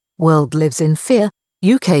World lives in fear,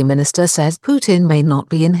 UK minister says Putin may not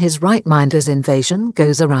be in his right mind as invasion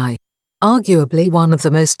goes awry. Arguably one of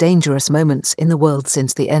the most dangerous moments in the world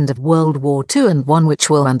since the end of World War II, and one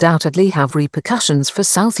which will undoubtedly have repercussions for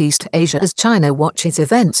Southeast Asia as China watches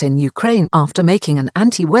events in Ukraine after making an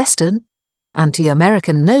anti-Western,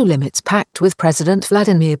 anti-American no-limits pact with President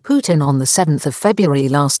Vladimir Putin on the 7th of February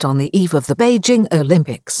last on the eve of the Beijing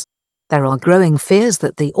Olympics. There are growing fears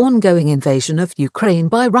that the ongoing invasion of Ukraine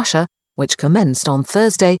by Russia, which commenced on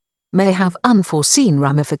Thursday, may have unforeseen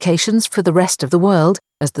ramifications for the rest of the world,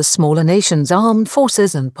 as the smaller nation's armed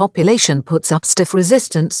forces and population puts up stiff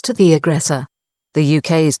resistance to the aggressor. The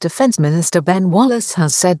UK's Defence Minister Ben Wallace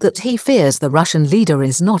has said that he fears the Russian leader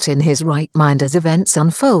is not in his right mind as events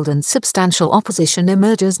unfold and substantial opposition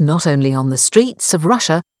emerges not only on the streets of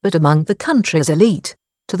Russia, but among the country's elite,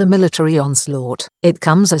 to the military onslaught. It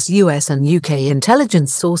comes as US and UK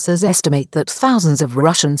intelligence sources estimate that thousands of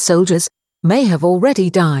Russian soldiers may have already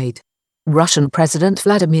died. Russian President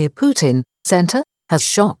Vladimir Putin, center, has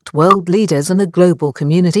shocked world leaders and the global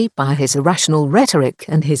community by his irrational rhetoric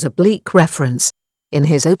and his oblique reference, in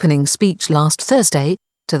his opening speech last Thursday,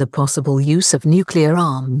 to the possible use of nuclear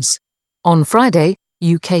arms. On Friday,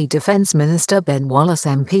 UK Defence Minister Ben Wallace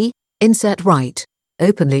MP, Inset Right,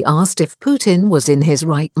 openly asked if Putin was in his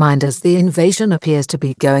right mind as the invasion appears to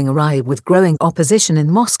be going awry with growing opposition in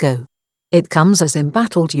Moscow. It comes as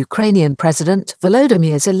embattled Ukrainian President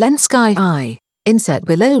Volodymyr Zelensky, inset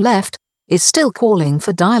below left, is still calling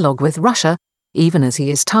for dialogue with Russia, even as he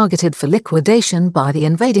is targeted for liquidation by the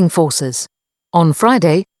invading forces. On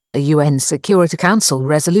Friday, a UN Security Council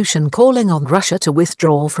resolution calling on Russia to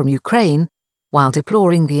withdraw from Ukraine, while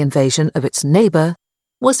deploring the invasion of its neighbor,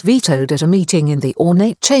 was vetoed at a meeting in the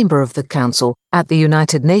ornate chamber of the Council at the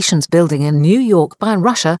United Nations building in New York by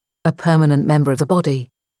Russia, a permanent member of the body.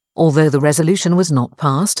 Although the resolution was not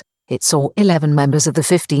passed, it saw 11 members of the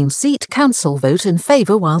 15-seat Council vote in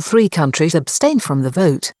favor while 3 countries abstained from the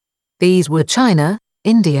vote. These were China,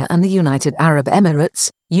 India and the United Arab Emirates,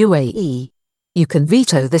 UAE. You can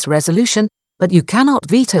veto this resolution, but you cannot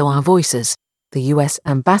veto our voices, the US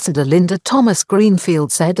Ambassador Linda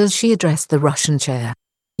Thomas-Greenfield said as she addressed the Russian chair.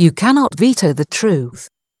 You cannot veto the truth.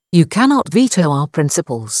 You cannot veto our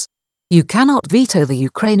principles. You cannot veto the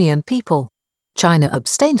Ukrainian people. China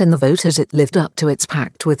abstained in the vote as it lived up to its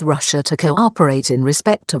pact with Russia to cooperate in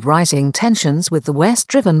respect of rising tensions with the West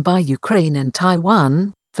driven by Ukraine and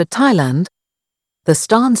Taiwan. For Thailand, the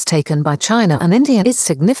stance taken by China and India is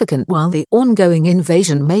significant. While the ongoing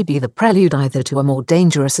invasion may be the prelude either to a more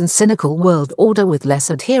dangerous and cynical world order with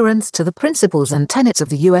less adherence to the principles and tenets of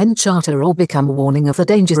the UN Charter or become a warning of the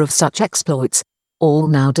danger of such exploits, all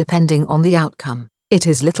now depending on the outcome, it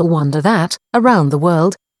is little wonder that, around the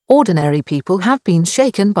world, ordinary people have been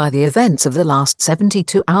shaken by the events of the last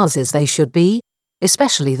 72 hours as they should be,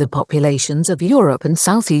 especially the populations of Europe and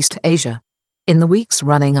Southeast Asia. In the weeks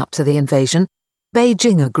running up to the invasion,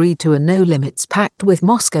 Beijing agreed to a no-limits pact with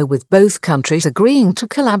Moscow, with both countries agreeing to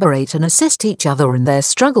collaborate and assist each other in their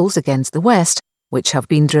struggles against the West, which have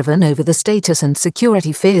been driven over the status and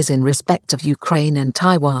security fears in respect of Ukraine and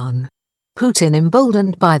Taiwan. Putin,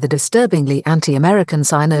 emboldened by the disturbingly anti-American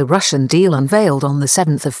Sino-Russian deal unveiled on the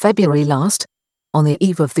 7th of February last, on the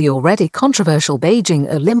eve of the already controversial Beijing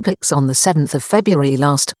Olympics on the 7th of February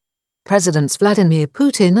last, Presidents Vladimir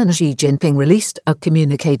Putin and Xi Jinping released a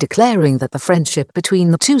communiqué declaring that the friendship between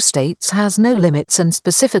the two states has no limits and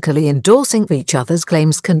specifically endorsing each other's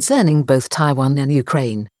claims concerning both Taiwan and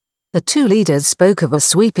Ukraine. The two leaders spoke of a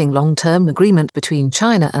sweeping long-term agreement between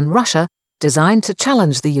China and Russia, designed to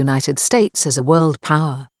challenge the United States as a world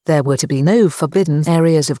power. There were to be no forbidden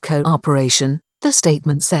areas of cooperation, the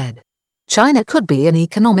statement said. China could be an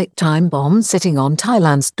economic time bomb sitting on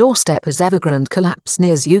Thailand's doorstep as Evergrande collapse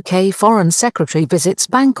nears. UK Foreign Secretary visits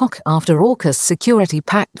Bangkok after AUKUS security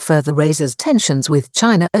pact further raises tensions with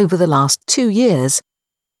China over the last 2 years.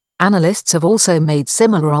 Analysts have also made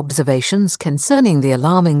similar observations concerning the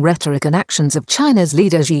alarming rhetoric and actions of China's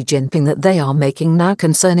leader Xi Jinping that they are making now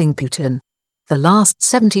concerning Putin. The last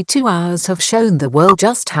 72 hours have shown the world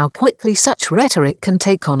just how quickly such rhetoric can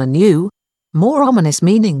take on a new, more ominous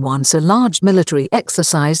meaning once a large military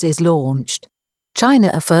exercise is launched.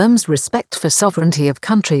 China affirms respect for sovereignty of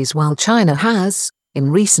countries, while China has,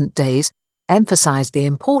 in recent days, emphasized the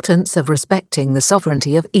importance of respecting the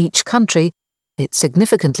sovereignty of each country. It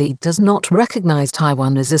significantly does not recognize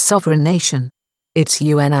Taiwan as a sovereign nation. Its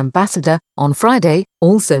UN ambassador, on Friday,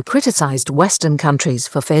 also criticized Western countries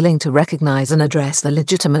for failing to recognize and address the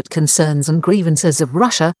legitimate concerns and grievances of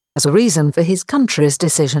Russia as a reason for his country's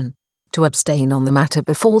decision to abstain on the matter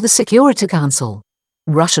before the Security Council.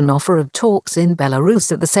 Russian offer of talks in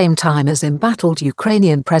Belarus at the same time as embattled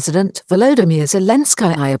Ukrainian President Volodymyr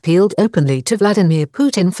Zelensky appealed openly to Vladimir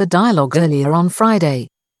Putin for dialogue earlier on Friday.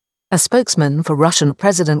 A spokesman for Russian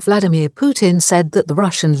President Vladimir Putin said that the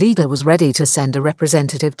Russian leader was ready to send a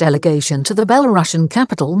representative delegation to the Belarusian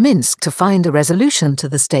capital Minsk to find a resolution to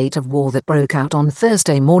the state of war that broke out on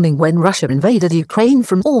Thursday morning when Russia invaded Ukraine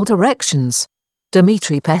from all directions.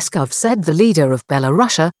 Dmitry Peskov said the leader of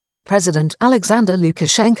Belarus, President Alexander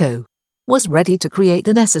Lukashenko, was ready to create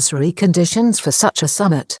the necessary conditions for such a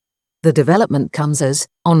summit. The development comes as,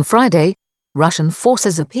 on Friday, Russian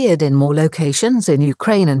forces appeared in more locations in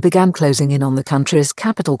Ukraine and began closing in on the country's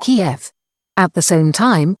capital Kiev. At the same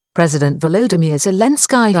time, President Volodymyr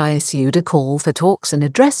Zelensky issued a call for talks and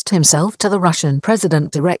addressed himself to the Russian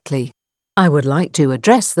president directly. "I would like to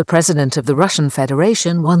address the president of the Russian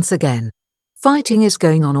Federation once again. Fighting is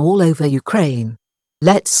going on all over Ukraine.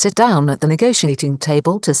 Let's sit down at the negotiating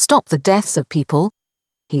table to stop the deaths of people,"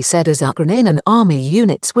 he said as Ukrainian army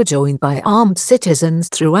units were joined by armed citizens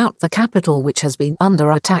throughout the capital, which has been under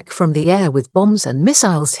attack from the air with bombs and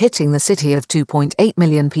missiles hitting the city of 2.8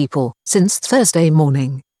 million people since Thursday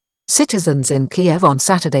morning. Citizens in Kiev on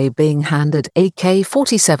Saturday being handed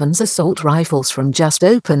AK-47s assault rifles from just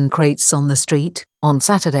open crates on the street. On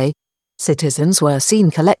Saturday, citizens were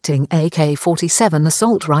seen collecting AK-47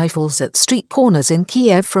 assault rifles at street corners in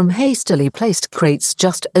Kiev from hastily placed crates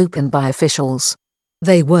just opened by officials.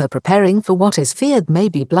 They were preparing for what is feared may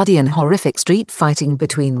be bloody and horrific street fighting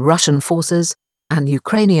between Russian forces and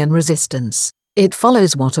Ukrainian resistance. It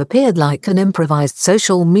follows what appeared like an improvised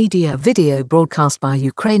social media video broadcast by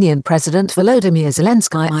Ukrainian President Volodymyr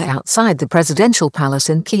Zelensky outside the presidential palace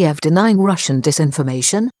in Kiev denying Russian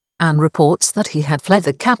disinformation, and reports that he had fled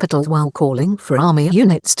the capital while calling for army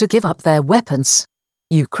units to give up their weapons.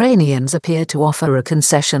 Ukrainians appear to offer a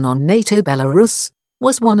concession on NATO. Belarus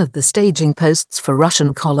was one of the staging posts for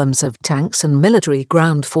Russian columns of tanks and military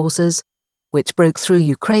ground forces, which broke through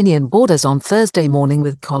Ukrainian borders on Thursday morning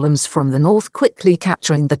with columns from the north quickly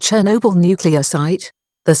capturing the Chernobyl nuclear site,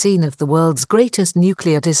 the scene of the world's greatest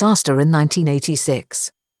nuclear disaster in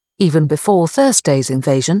 1986. Even before Thursday's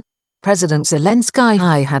invasion, President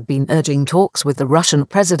Zelensky had been urging talks with the Russian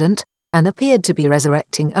president, and appeared to be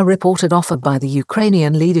resurrecting a reported offer by the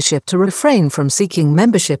Ukrainian leadership to refrain from seeking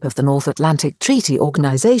membership of the North Atlantic Treaty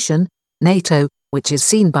Organization, NATO, which is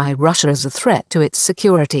seen by Russia as a threat to its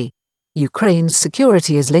security. Ukraine's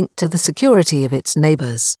security is linked to the security of its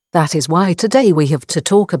neighbors. That is why today we have to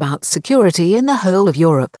talk about security in the whole of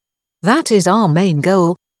Europe. That is our main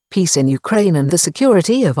goal, peace in Ukraine and the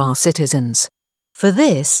security of our citizens. For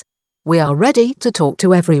this, we are ready to talk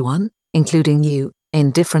to everyone, including you, in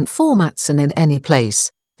different formats and in any place,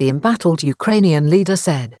 the embattled Ukrainian leader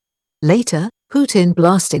said. Later, Putin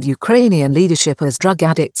blasted Ukrainian leadership as drug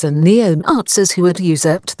addicts and neo-Nazis who had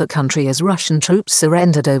usurped the country as Russian troops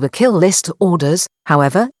surrendered over kill list orders.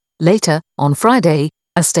 However, later, on Friday,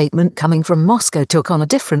 a statement coming from Moscow took on a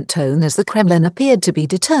different tone as the Kremlin appeared to be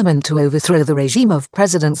determined to overthrow the regime of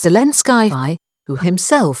President Zelensky, who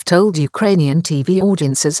himself told Ukrainian TV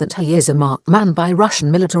audiences that he is a marked man by Russian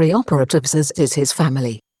military operatives as is his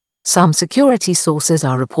family. Some security sources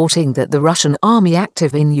are reporting that the Russian army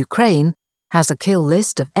active in Ukraine has a kill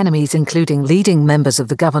list of enemies including leading members of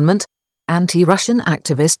the government, anti-Russian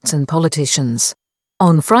activists and politicians.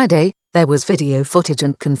 On Friday, there was video footage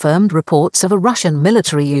and confirmed reports of a Russian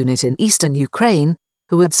military unit in eastern Ukraine,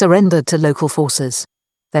 who had surrendered to local forces.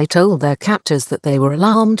 They told their captors that they were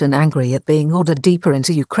alarmed and angry at being ordered deeper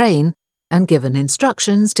into Ukraine, and given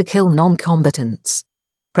instructions to kill non-combatants.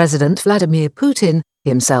 President Vladimir Putin,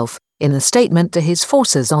 himself, in a statement to his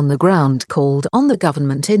forces on the ground called on the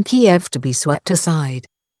government in Kiev to be swept aside.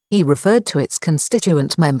 He referred to its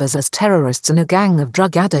constituent members as terrorists and a gang of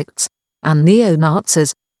drug addicts, and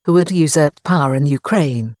neo-Nazis, who had usurped power in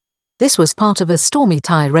Ukraine. This was part of a stormy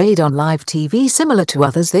tirade on live TV similar to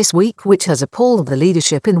others this week which has appalled the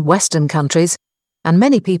leadership in Western countries, and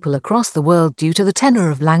many people across the world due to the tenor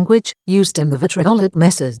of language used in the vitriolic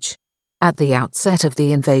message. At the outset of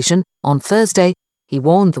the invasion, on Thursday, he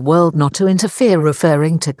warned the world not to interfere,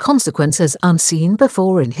 referring to consequences unseen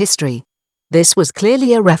before in history. This was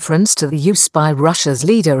clearly a reference to the use by Russia's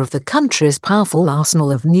leader of the country's powerful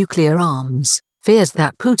arsenal of nuclear arms. Fears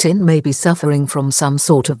that Putin may be suffering from some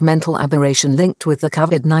sort of mental aberration linked with the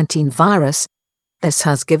COVID-19 virus. This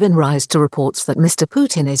has given rise to reports that Mr.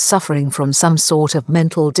 Putin is suffering from some sort of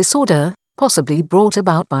mental disorder, possibly brought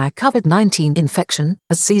about by a COVID-19 infection,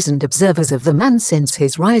 as seasoned observers of the man since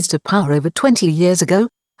his rise to power over 20 years ago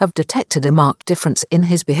have detected a marked difference in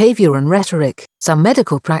his behavior and rhetoric. Some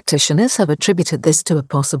medical practitioners have attributed this to a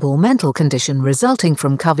possible mental condition resulting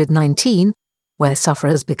from COVID-19, where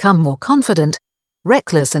sufferers become more confident,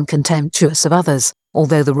 reckless and contemptuous of others,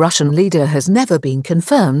 although the Russian leader has never been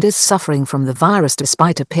confirmed as suffering from the virus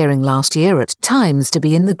despite appearing last year at times to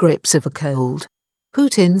be in the grips of a cold.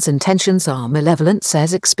 Putin's intentions are malevolent,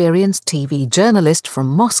 says experienced TV journalist from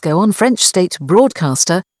Moscow on French state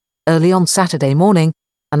broadcaster. Early on Saturday morning,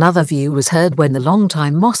 another view was heard when the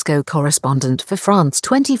longtime Moscow correspondent for France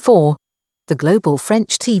 24, the global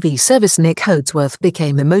French TV service Nick Hodsworth,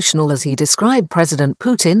 became emotional as he described President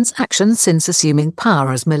Putin's actions since assuming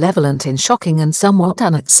power as malevolent in shocking and somewhat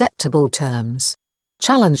unacceptable terms.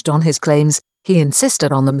 Challenged on his claims, he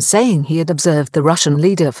insisted on them, saying he had observed the Russian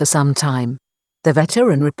leader for some time. The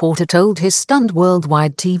veteran reporter told his stunned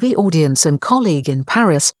worldwide TV audience and colleague in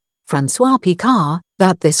Paris, Francois Picard,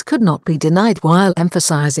 that this could not be denied while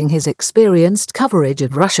emphasizing his experienced coverage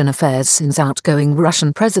of Russian affairs since outgoing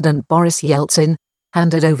Russian President Boris Yeltsin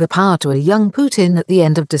handed over power to a young Putin at the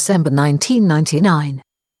end of December 1999.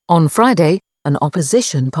 On Friday, an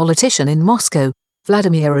opposition politician in Moscow,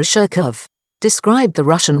 Vladimir Ushakov, described the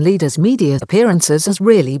Russian leader's media appearances as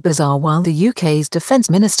really bizarre, while the UK's Defence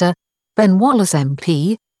Minister, Ben Wallace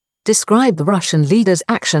MP, described the Russian leader's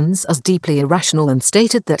actions as deeply irrational and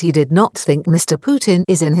stated that he did not think Mr. Putin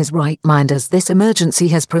is in his right mind as this emergency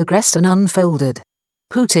has progressed and unfolded.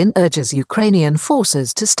 Putin urges Ukrainian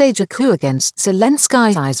forces to stage a coup against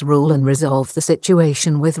Zelensky's rule and resolve the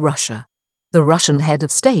situation with Russia. The Russian head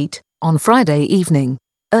of state, on Friday evening,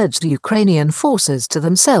 urged Ukrainian forces to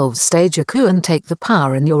themselves stage a coup and take the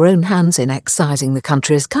power in your own hands in excising the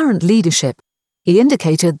country's current leadership. He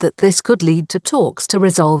indicated that this could lead to talks to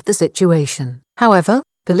resolve the situation. However,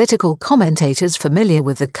 political commentators familiar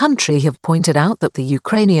with the country have pointed out that the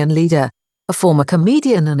Ukrainian leader, a former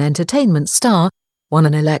comedian and entertainment star, won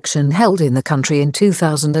an election held in the country in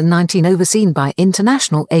 2019 overseen by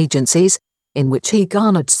international agencies, in which he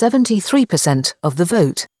garnered 73% of the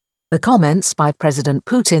vote. The comments by President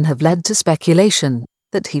Putin have led to speculation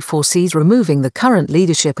that he foresees removing the current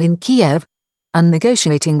leadership in Kiev and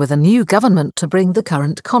negotiating with a new government to bring the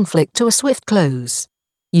current conflict to a swift close.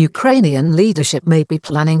 Ukrainian leadership may be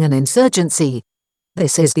planning an insurgency.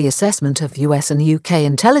 This is the assessment of US and UK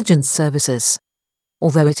intelligence services.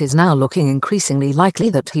 Although it is now looking increasingly likely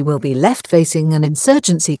that he will be left facing an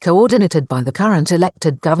insurgency coordinated by the current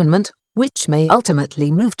elected government, which may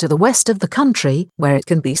ultimately move to the west of the country, where it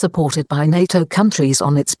can be supported by NATO countries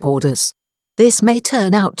on its borders. This may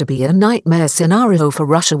turn out to be a nightmare scenario for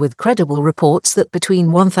Russia, with credible reports that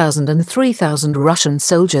between 1,000 and 3,000 Russian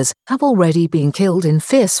soldiers have already been killed in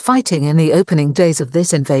fierce fighting in the opening days of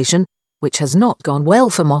this invasion, which has not gone well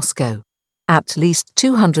for Moscow. At least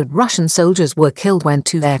 200 Russian soldiers were killed when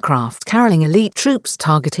 2 aircraft carrying elite troops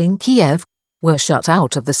targeting Kiev were shot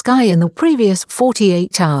out of the sky in the previous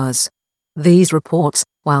 48 hours. These reports,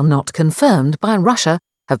 while not confirmed by Russia,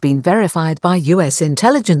 have been verified by US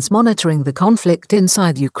intelligence monitoring the conflict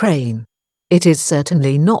inside Ukraine. It is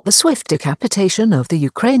certainly not the swift decapitation of the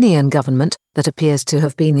Ukrainian government that appears to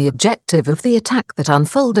have been the objective of the attack that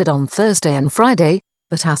unfolded on Thursday and Friday,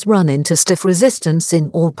 but has run into stiff resistance in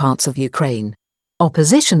all parts of Ukraine.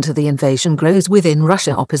 Opposition to the invasion grows within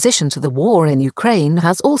Russia. Opposition to the war in Ukraine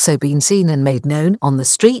has also been seen and made known on the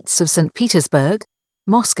streets of St. Petersburg,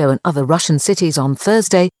 Moscow and other Russian cities on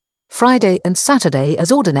Thursday, Friday and Saturday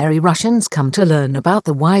as ordinary Russians come to learn about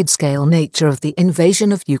the wide-scale nature of the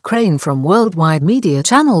invasion of Ukraine from worldwide media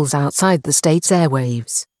channels outside the state's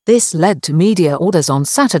airwaves. This led to media orders on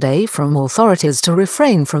Saturday from authorities to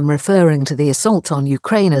refrain from referring to the assault on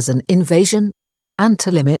Ukraine as an invasion, and to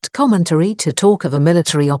limit commentary to talk of a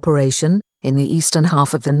military operation in the eastern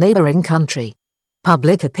half of the neighboring country.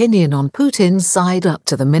 Public opinion on Putin's side up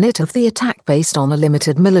to the minute of the attack based on a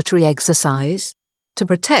limited military exercise to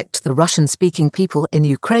protect the Russian-speaking people in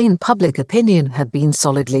Ukraine. Public opinion had been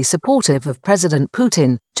solidly supportive of President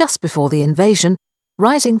Putin just before the invasion,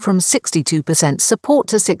 rising from 62% support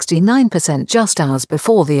to 69% just hours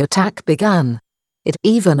before the attack began. It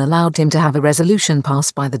even allowed him to have a resolution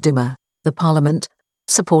passed by the Duma, the parliament,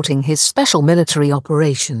 supporting his special military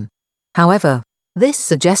operation. However, this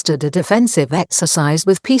suggested a defensive exercise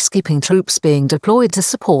with peacekeeping troops being deployed to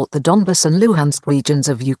support the Donbas and Luhansk regions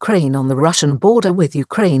of Ukraine on the Russian border with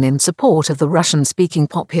Ukraine in support of the Russian-speaking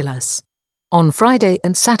populace. On Friday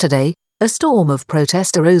and Saturday, a storm of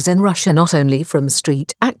protest arose in Russia not only from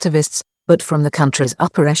street activists, but from the country's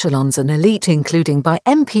upper echelons and elite, including by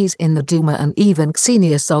MPs in the Duma and even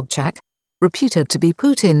Ksenia Sobchak, reputed to be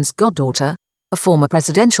Putin's goddaughter, a former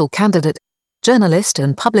presidential candidate, journalist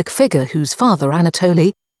and public figure whose father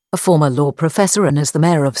Anatoly, a former law professor and as the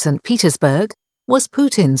mayor of St. Petersburg, was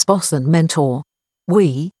Putin's boss and mentor.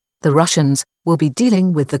 "We, the Russians, will be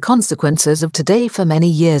dealing with the consequences of today for many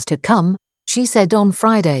years to come," she said on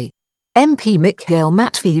Friday. MP Mikhail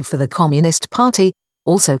Matveev for the Communist Party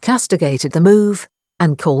also castigated the move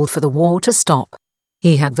and called for the war to stop.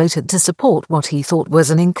 He had voted to support what he thought was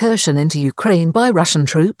an incursion into Ukraine by Russian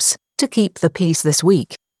troops to keep the peace this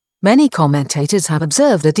week. Many commentators have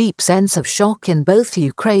observed a deep sense of shock in both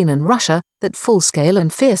Ukraine and Russia that full-scale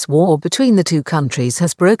and fierce war between the two countries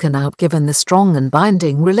has broken out given the strong and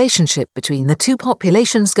binding relationship between the two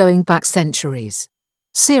populations going back centuries.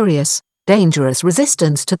 Serious, dangerous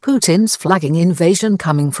resistance to Putin's flagging invasion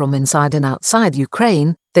coming from inside and outside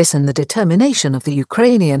Ukraine, this and the determination of the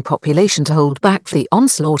Ukrainian population to hold back the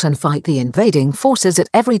onslaught and fight the invading forces at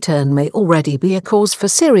every turn may already be a cause for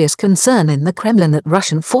serious concern in the Kremlin that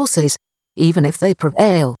Russian forces, even if they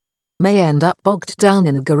prevail, may end up bogged down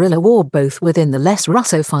in a guerrilla war both within the less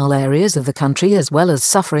Russophile areas of the country as well as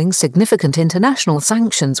suffering significant international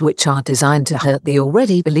sanctions which are designed to hurt the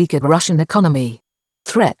already beleaguered Russian economy.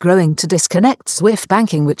 Threat growing to disconnect SWIFT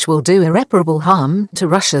banking which will do irreparable harm to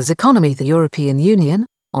Russia's economy. The European Union,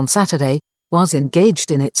 on Saturday, was engaged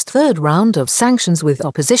in its third round of sanctions with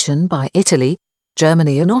opposition by Italy,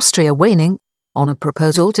 Germany and Austria waning, on a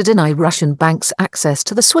proposal to deny Russian banks access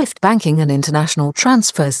to the SWIFT banking and international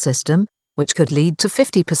transfers system, which could lead to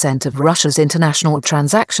 50% of Russia's international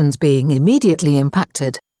transactions being immediately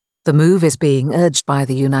impacted. The move is being urged by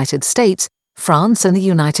the United States, France and the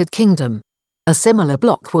United Kingdom. A similar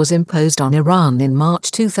block was imposed on Iran in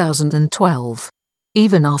March 2012.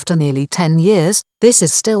 Even after nearly 10 years, this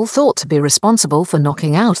is still thought to be responsible for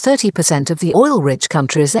knocking out 30% of the oil-rich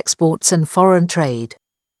country's exports and foreign trade.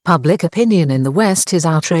 Public opinion in the West is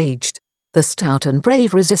outraged. The stout and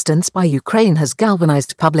brave resistance by Ukraine has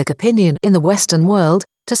galvanized public opinion in the Western world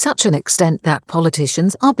to such an extent that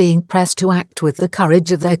politicians are being pressed to act with the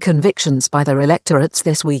courage of their convictions by their electorates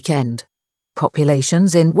this weekend.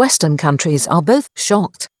 Populations in Western countries are both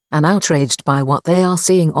shocked and outraged by what they are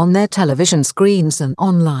seeing on their television screens and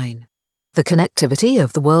online. The connectivity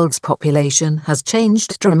of the world's population has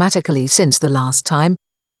changed dramatically since the last time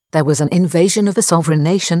there was an invasion of a sovereign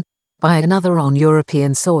nation by another on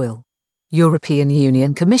European soil. European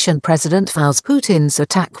Union Commission President vows Putin's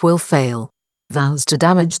attack will fail. Vows to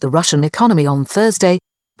damage the Russian economy on Thursday.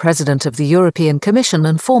 President of the European Commission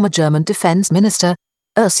and former German Defense Minister,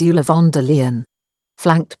 Ursula von der Leyen,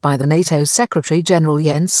 flanked by the NATO Secretary-General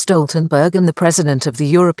Jens Stoltenberg and the President of the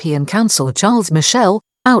European Council Charles Michel,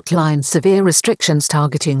 outlined severe restrictions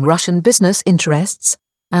targeting Russian business interests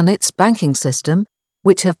and its banking system,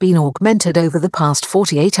 which have been augmented over the past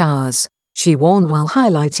 48 hours. She warned while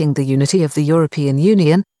highlighting the unity of the European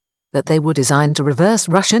Union that they were designed to reverse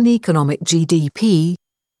Russian economic GDP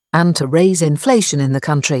and to raise inflation in the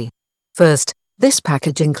country. First, this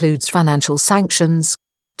package includes financial sanctions,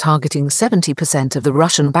 targeting 70% of the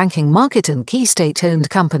Russian banking market and key state-owned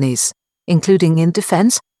companies, including in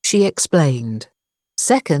defense, she explained.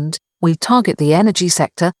 Second, we target the energy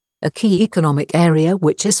sector, a key economic area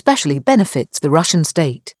which especially benefits the Russian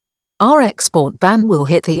state. Our export ban will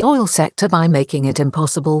hit the oil sector by making it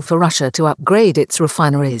impossible for Russia to upgrade its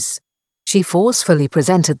refineries. She forcefully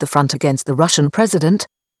presented the front against the Russian president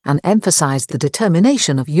and emphasized the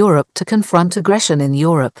determination of Europe to confront aggression in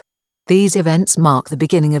Europe. These events mark the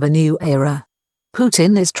beginning of a new era.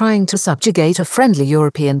 Putin is trying to subjugate a friendly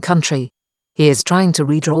European country. He is trying to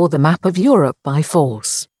redraw the map of Europe by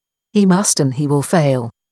force. He must and he will fail.